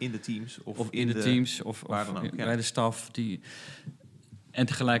nodig? In de teams? Of in de teams of bij de staf. En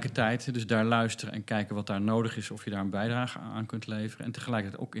tegelijkertijd dus daar luisteren en kijken wat daar nodig is, of je daar een bijdrage aan kunt leveren. En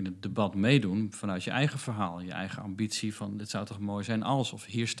tegelijkertijd ook in het debat meedoen vanuit je eigen verhaal, je eigen ambitie van dit zou toch mooi zijn als, of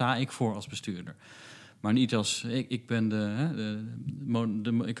hier sta ik voor als bestuurder. Maar niet als, ik ben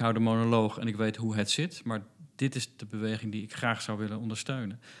ik hou de monoloog en ik weet hoe het zit, maar dit is de beweging die ik graag zou willen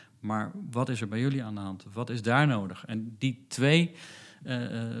ondersteunen. Maar wat is er bij jullie aan de hand? Wat is daar nodig? En die twee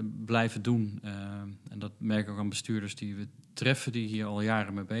blijven doen. En dat merk ik ook aan bestuurders die we treffen, die hier al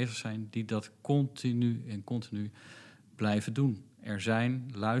jaren mee bezig zijn, die dat continu blijven doen. Er zijn,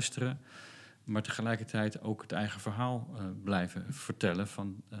 luisteren, maar tegelijkertijd ook het eigen verhaal blijven vertellen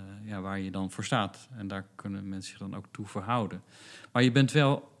van waar je dan voor staat. En daar kunnen mensen zich dan ook toe verhouden. Maar je bent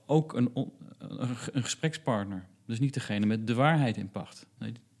wel ook een gesprekspartner. Dus niet degene met de waarheid in pacht.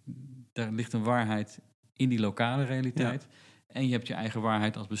 Nee, daar ligt een waarheid in die lokale realiteit. Ja. En je hebt je eigen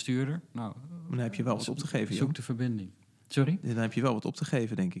waarheid als bestuurder. Nou, maar dan heb je wel wat op te geven. Zoek de verbinding. Sorry? Dan heb je wel wat op te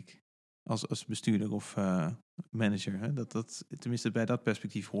geven, denk ik. Als bestuurder of manager. Hè? Tenminste, bij dat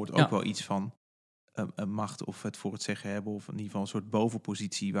perspectief hoort ook wel iets van macht of het voor het zeggen hebben. Of in ieder geval een soort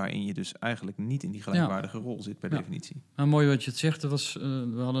bovenpositie waarin je dus eigenlijk niet in die gelijkwaardige rol zit per definitie. Nou, mooi wat je het zegt.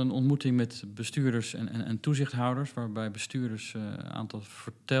 We hadden een ontmoeting met bestuurders en toezichthouders. Waarbij bestuurders een aantal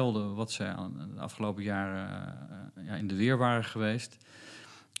vertelden wat zij de afgelopen jaren in de weer waren geweest.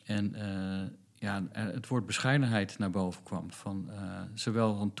 En het woord bescheidenheid naar boven kwam. Van,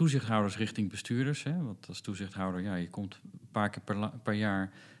 zowel van toezichthouders richting bestuurders. Hè, want als toezichthouder, je komt een paar keer per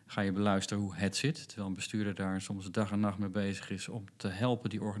jaar, ga je beluisteren hoe het zit. Terwijl een bestuurder daar soms dag en nacht mee bezig is om te helpen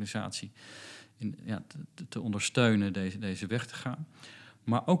die organisatie te ondersteunen deze weg te gaan.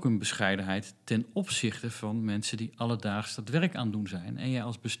 Maar ook een bescheidenheid ten opzichte van mensen die alledaags dat werk aan doen zijn. En jij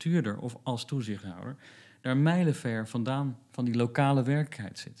als bestuurder of als toezichthouder daar mijlenver vandaan van die lokale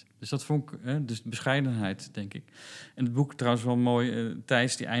werkelijkheid zit. Dus dat vond ik, dus bescheidenheid, denk ik. En het boek trouwens wel mooi,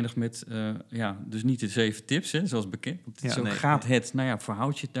 Thijs, die eindigt met, dus niet de 7 tips, hè, zoals bekend. Want zo gaat het,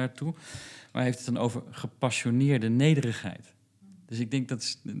 verhoud je het daartoe. Maar hij heeft het dan over gepassioneerde nederigheid. Dus ik denk dat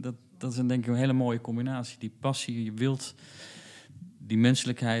is denk ik een hele mooie combinatie. Die passie, je wilt die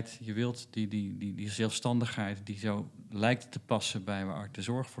menselijkheid, je wilt die zelfstandigheid die zo lijkt te passen bij waar de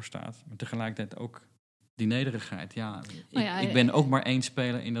zorg voor staat. Maar tegelijkertijd ook die nederigheid. Ja, ik ben ook maar één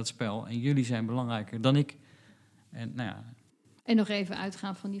speler in dat spel en jullie zijn belangrijker dan ik. En nog even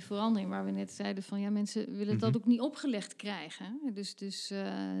uitgaan van die verandering waar we net zeiden van mensen willen dat ook niet opgelegd krijgen. Dus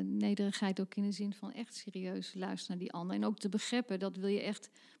nederigheid ook in de zin van echt serieus luisteren naar die ander. En ook te begrijpen,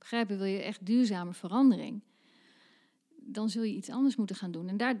 wil je echt duurzame verandering. Dan zul je iets anders moeten gaan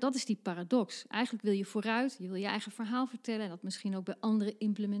doen. En dat is die paradox. Eigenlijk wil je vooruit, je wil je eigen verhaal vertellen en dat misschien ook bij anderen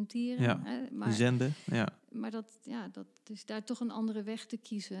implementeren. Ja, maar zenden. Ja. Maar dat is daar toch een andere weg te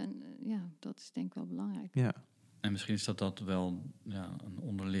kiezen. En dat is denk ik wel belangrijk. Ja. En misschien is dat wel een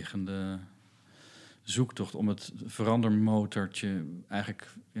onderliggende zoektocht om het verandermotortje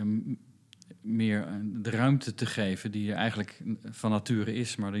eigenlijk meer de ruimte te geven die er eigenlijk van nature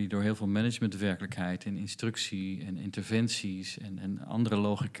is, maar die door heel veel managementwerkelijkheid en instructie en interventies en andere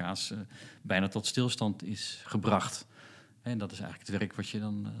logica's bijna tot stilstand is gebracht. En dat is eigenlijk het werk wat je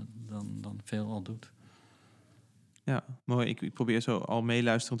dan veel al doet. Ja, mooi. Ik probeer zo al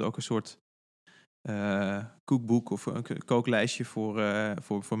meeluisterend ook een soort kookboek of een kooklijstje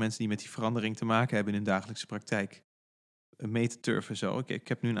voor mensen die met die verandering te maken hebben in hun dagelijkse praktijk mee te turven. Zo. Ik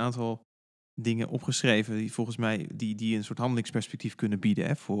heb nu een aantal dingen opgeschreven die volgens mij die een soort handelingsperspectief kunnen bieden.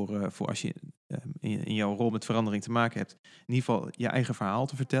 Hè, voor als je in jouw rol met verandering te maken hebt. In ieder geval je eigen verhaal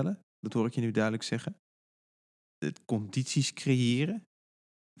te vertellen. Dat hoor ik je nu duidelijk zeggen. De condities creëren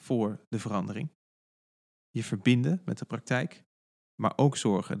voor de verandering. Je verbinden met de praktijk. Maar ook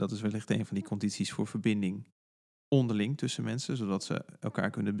zorgen, dat is wellicht een van die condities voor verbinding onderling tussen mensen. Zodat ze elkaar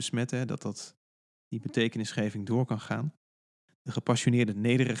kunnen besmetten. Dat die betekenisgeving door kan gaan. De gepassioneerde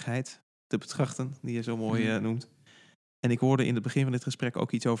nederigheid te betrachten, die je zo mooi noemt. En ik hoorde in het begin van dit gesprek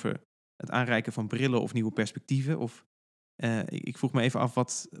ook iets over het aanreiken van brillen of nieuwe perspectieven. Of ik vroeg me even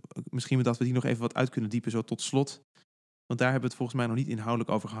af misschien dat we die nog even wat uit kunnen diepen, zo tot slot. Want daar hebben we het volgens mij nog niet inhoudelijk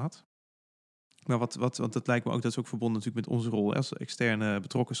over gehad. Maar want dat lijkt me ook, dat is ook verbonden natuurlijk met onze rol als externe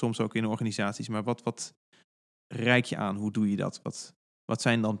betrokken, soms ook in organisaties. Maar wat reik je aan? Hoe doe je dat? Wat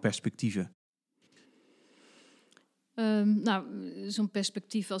zijn dan perspectieven? Zo'n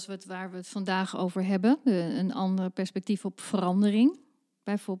perspectief waar we het vandaag over hebben. Een ander perspectief op verandering,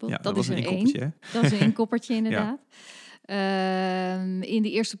 bijvoorbeeld. Ja, dat is er één. Dat is een inkoppertje, inderdaad. Ja. In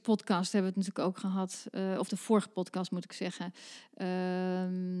de eerste podcast hebben we het natuurlijk ook gehad, of de vorige podcast moet ik zeggen,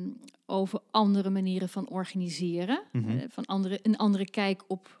 over andere manieren van organiseren. Een andere kijk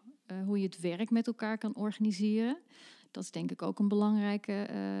op hoe je het werk met elkaar kan organiseren. Dat is denk ik ook een belangrijke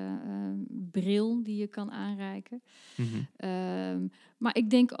bril die je kan aanreiken. Maar ik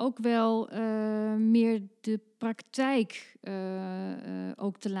denk ook wel meer de praktijk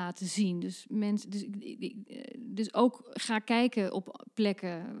ook te laten zien. Dus dus ook ga kijken op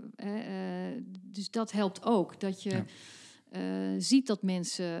plekken. Dus dat helpt ook. Dat je ziet dat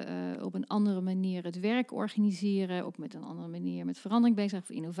mensen op een andere manier het werk organiseren. Ook met een andere manier met verandering bezig zijn. Of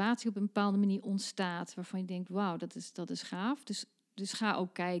innovatie op een bepaalde manier ontstaat. Waarvan je denkt, wauw, dat is gaaf. Dus ga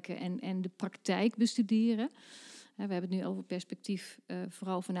ook kijken en de praktijk bestuderen. We hebben het nu over perspectief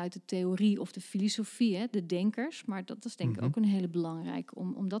vooral vanuit de theorie of de filosofie, de denkers. Maar dat is denk ik ook een hele belangrijke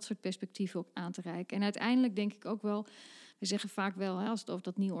om dat soort perspectieven ook aan te reiken. En uiteindelijk denk ik ook wel, we zeggen vaak wel, als het over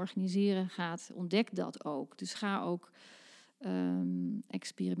dat nieuw organiseren gaat, ontdek dat ook. Dus ga ook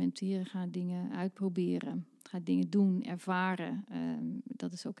experimenteren, ga dingen uitproberen. Ga dingen doen, ervaren.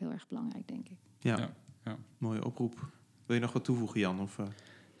 Dat is ook heel erg belangrijk, denk ik. Ja. Mooie oproep. Wil je nog wat toevoegen, Jan? Of...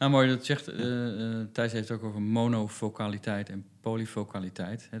 Nou, mooi, dat zegt Thijs heeft ook over monofocaliteit en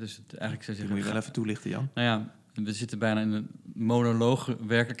polyfocaliteit. Hè, dus eigenlijk zou zeggen, moet je wel even toelichten, Jan. Nou ja, we zitten bijna in een monologe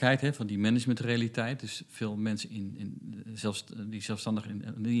werkelijkheid van die managementrealiteit. Dus veel mensen die zelfstandig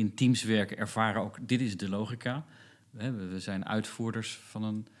die in teams werken ervaren ook, dit is de logica. We zijn uitvoerders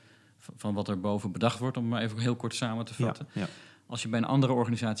van wat er boven bedacht wordt, om maar even heel kort samen te vatten. Ja. Als je bij een andere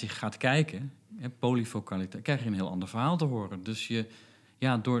organisatie gaat kijken, polyfocaliteit, krijg je een heel ander verhaal te horen. Dus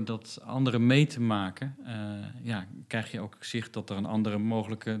door dat andere mee te maken, krijg je ook zicht dat er een andere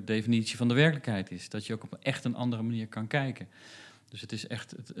mogelijke definitie van de werkelijkheid is. Dat je ook op echt een andere manier kan kijken. Dus het is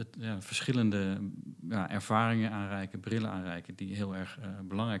echt verschillende ervaringen aanreiken, brillen aanreiken, die heel erg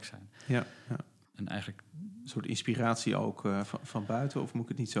belangrijk zijn. Ja. En eigenlijk een soort inspiratie ook van buiten, of moet ik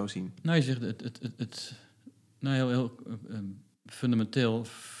het niet zo zien? Nou, je zegt Nou, heel fundamenteel,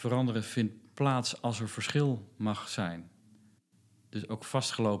 veranderen vindt plaats als er verschil mag zijn. Dus ook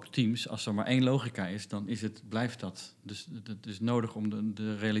vastgelopen teams, als er maar één logica is, dan blijft dat. Dus het is nodig om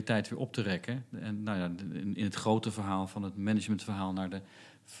de realiteit weer op te rekken. En nou ja, in het grote verhaal van het managementverhaal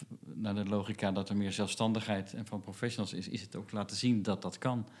naar de logica dat er meer zelfstandigheid en van professionals is het ook laten zien dat dat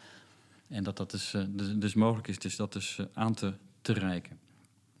kan. En dat dus mogelijk is, dus dat dus aan te reiken.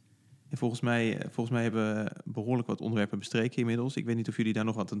 En volgens mij hebben we behoorlijk wat onderwerpen bestreken inmiddels. Ik weet niet of jullie daar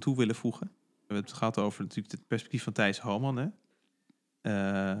nog wat aan toe willen voegen. We hebben het gehad over natuurlijk het perspectief van Thijs Halman. Hè?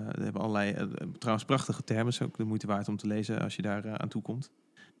 We hebben allerlei, trouwens prachtige termen, ook de moeite waard om te lezen als je daar aan toe komt.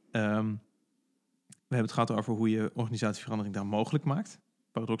 We hebben het gehad over hoe je organisatieverandering daar mogelijk maakt.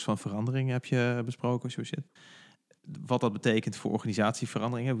 Paradox van verandering heb je besproken, Georgette. Wat dat betekent voor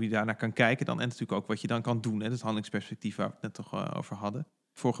organisatieveranderingen, hoe je daarnaar kan kijken dan. En natuurlijk ook wat je dan kan doen. Hè? Het handelingsperspectief waar we het net toch over hadden.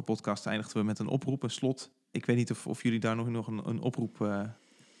 Vorige podcast eindigden we met een oproep, een slot. Ik weet niet of jullie daar nog een oproep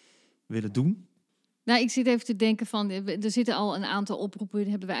willen doen. Nou, ik zit even te denken van, er zitten al een aantal oproepen, die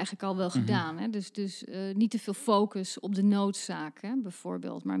hebben we eigenlijk al wel gedaan. Hè? Dus niet te veel focus op de noodzaak, hè,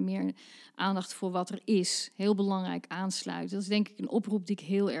 bijvoorbeeld, maar meer aandacht voor wat er is. Heel belangrijk aansluiten. Dat is denk ik een oproep die ik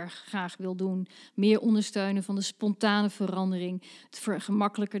heel erg graag wil doen. Meer ondersteunen van de spontane verandering, het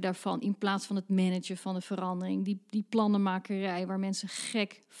vergemakkelijker daarvan, in plaats van het managen van de verandering. Die plannenmakerij waar mensen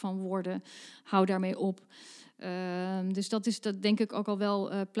gek van worden, hou daarmee op. Dus dat denk ik ook al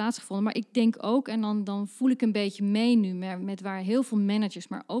wel plaatsgevonden. Maar ik denk ook, en dan voel ik een beetje mee nu met waar heel veel managers,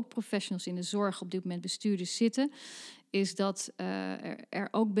 maar ook professionals in de zorg op dit moment, bestuurders zitten, is dat er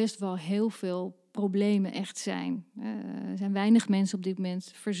ook best wel heel veel problemen echt zijn. Er zijn weinig mensen op dit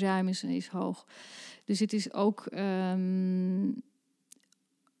moment, verzuim is hoog. Dus het is ook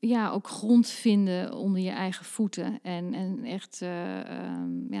ook grond vinden onder je eigen voeten. En echt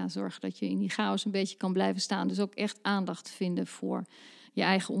zorgen dat je in die chaos een beetje kan blijven staan. Dus ook echt aandacht vinden voor je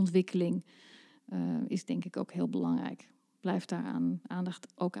eigen ontwikkeling. Is denk ik ook heel belangrijk. Blijf daar aandacht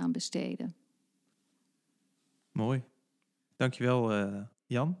ook aan besteden. Mooi. Dankjewel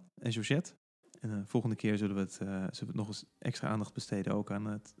Jan en Georgette. En volgende keer zullen we het nog eens extra aandacht besteden ook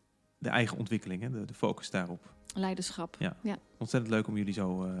aan de eigen ontwikkeling. Hè? De focus daarop. Leiderschap. Ja. Ontzettend leuk om jullie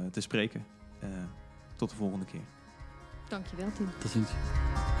zo te spreken. Tot de volgende keer. Dankjewel, Tim. Tot ziens.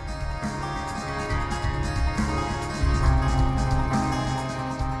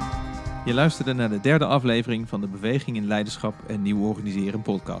 Je luisterde naar de 3e aflevering van de Beweging in Leiderschap en Nieuw Organiseren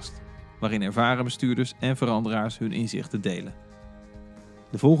podcast, waarin ervaren bestuurders en veranderaars hun inzichten delen.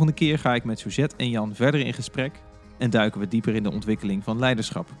 De volgende keer ga ik met Georgette en Jan verder in gesprek en duiken we dieper in de ontwikkeling van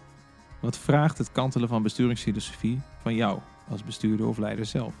leiderschap. Wat vraagt het kantelen van besturingsfilosofie van jou als bestuurder of leider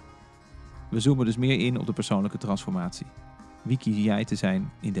zelf? We zoomen dus meer in op de persoonlijke transformatie. Wie kies jij te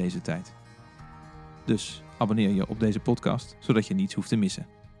zijn in deze tijd? Dus abonneer je op deze podcast, zodat je niets hoeft te missen.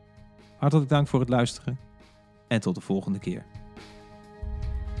 Hartelijk dank voor het luisteren en tot de volgende keer.